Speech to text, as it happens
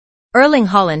Erling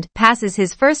Haaland passes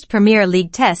his first Premier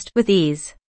League test with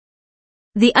ease.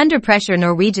 The under-pressure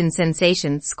Norwegian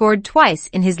sensation scored twice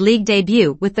in his league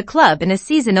debut with the club in a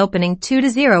season-opening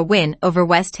 2-0 win over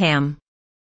West Ham.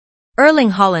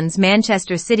 Erling Haaland's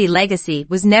Manchester City legacy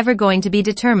was never going to be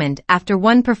determined after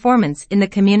one performance in the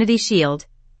Community Shield,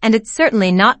 and it's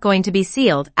certainly not going to be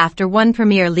sealed after one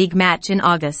Premier League match in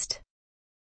August.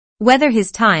 Whether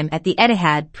his time at the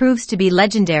Etihad proves to be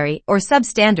legendary or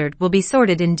substandard will be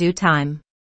sorted in due time.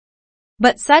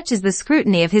 But such is the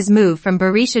scrutiny of his move from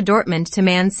Borussia Dortmund to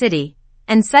Man City,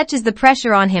 and such is the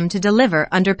pressure on him to deliver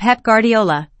under Pep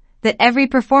Guardiola, that every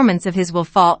performance of his will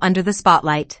fall under the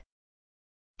spotlight.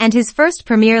 And his first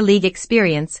Premier League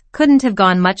experience couldn't have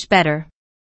gone much better.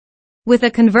 With a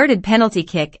converted penalty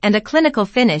kick and a clinical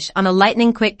finish on a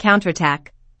lightning-quick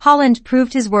counterattack, Haaland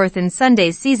proved his worth in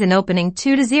Sunday's season-opening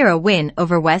 2-0 win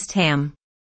over West Ham.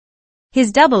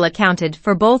 His double accounted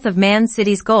for both of Man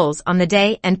City's goals on the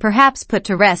day and perhaps put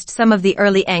to rest some of the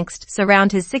early angst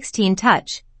around his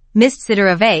 16-touch, missed sitter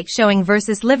away showing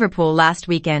versus Liverpool last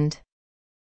weekend.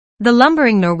 The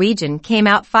lumbering Norwegian came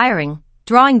out firing,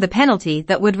 drawing the penalty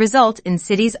that would result in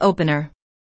City's opener.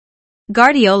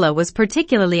 Guardiola was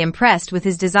particularly impressed with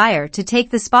his desire to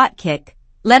take the spot kick,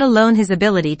 let alone his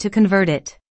ability to convert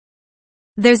it.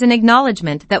 There's an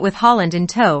acknowledgement that with Haaland in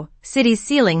tow, City's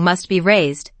ceiling must be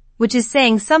raised, which is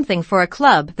saying something for a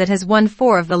club that has won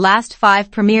 4 of the last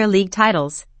 5 Premier League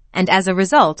titles, and as a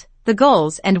result, the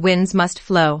goals and wins must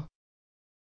flow.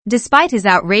 Despite his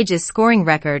outrageous scoring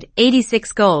record,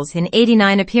 86 goals in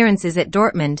 89 appearances at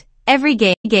Dortmund, every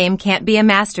game can't be a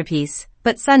masterpiece,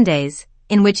 but Sundays,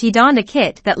 in which he donned a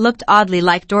kit that looked oddly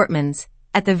like Dortmund's,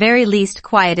 at the very least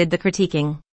quieted the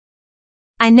critiquing.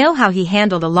 "I know how he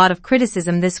handled a lot of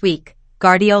criticism this week,"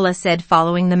 Guardiola said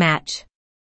following the match.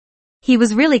 "He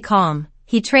was really calm,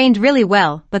 he trained really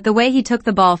well, but the way he took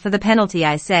the ball for the penalty,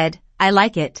 I said, I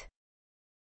like it.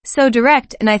 So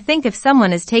direct, and I think if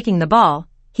someone is taking the ball,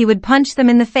 he would punch them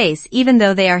in the face even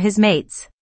though they are his mates.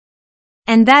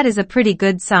 And that is a pretty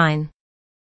good sign.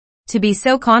 To be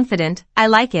so confident, I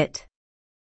like it."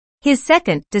 His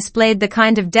second displayed the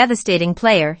kind of devastating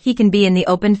player he can be in the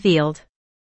open field.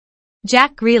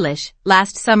 Jack Grealish,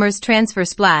 last summer's transfer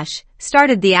splash,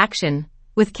 started the action,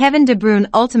 with Kevin De Bruyne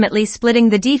ultimately splitting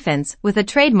the defense with a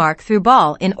trademark through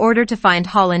ball in order to find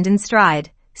Haaland in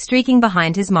stride, streaking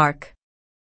behind his mark.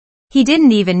 He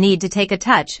didn't even need to take a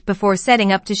touch before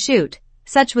setting up to shoot,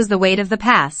 such was the weight of the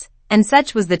pass, and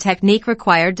such was the technique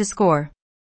required to score.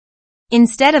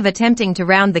 Instead of attempting to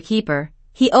round the keeper,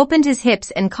 he opened his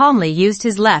hips and calmly used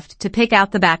his left to pick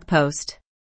out the back post.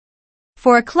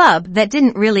 For a club that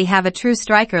didn't really have a true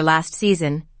striker last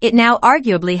season, it now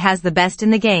arguably has the best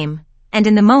in the game, and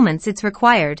in the moments it's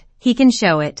required, he can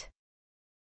show it.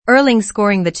 Erling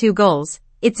scoring the 2 goals,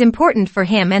 it's important for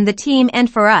him and the team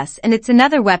and for us, and it's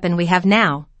another weapon we have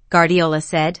now, Guardiola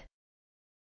said.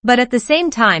 But at the same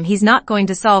time, he's not going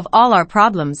to solve all our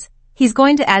problems, he's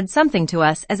going to add something to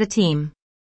us as a team.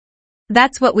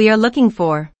 That's what we are looking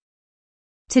for.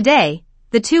 Today,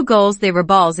 the 2 goals, they were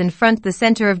balls in front the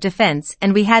center of defense,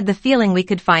 and we had the feeling we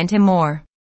could find him more.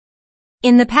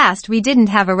 In the past we didn't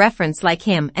have a reference like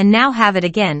him and now have it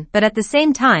again, but at the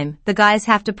same time, the guys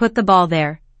have to put the ball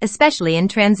there, especially in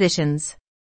transitions.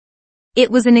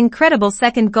 It was an incredible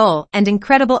second goal and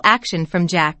incredible action from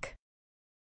Jack.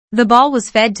 The ball was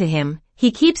fed to him,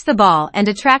 he keeps the ball and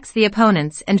attracts the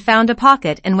opponents and found a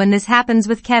pocket, and when this happens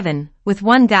with Kevin, with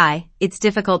one guy, it's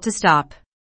difficult to stop.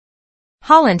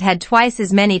 Haaland had twice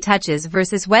as many touches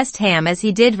versus West Ham as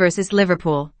he did versus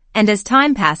Liverpool, and as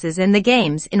time passes and the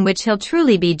games in which he'll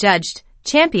truly be judged,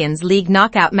 Champions League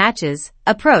knockout matches,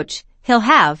 approach, he'll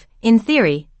have, in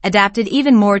theory, adapted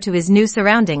even more to his new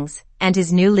surroundings and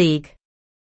his new league.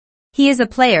 He is a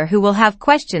player who will have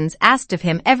questions asked of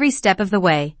him every step of the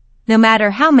way, no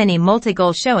matter how many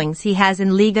multi-goal showings he has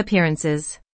in league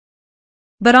appearances.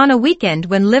 But on a weekend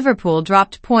when Liverpool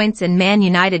dropped points and Man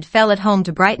United fell at home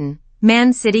to Brighton,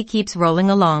 Man City keeps rolling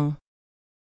along.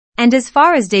 And as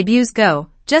far as debuts go,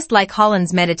 just like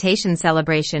Haaland's meditation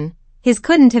celebration, his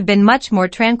couldn't have been much more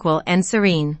tranquil and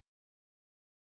serene.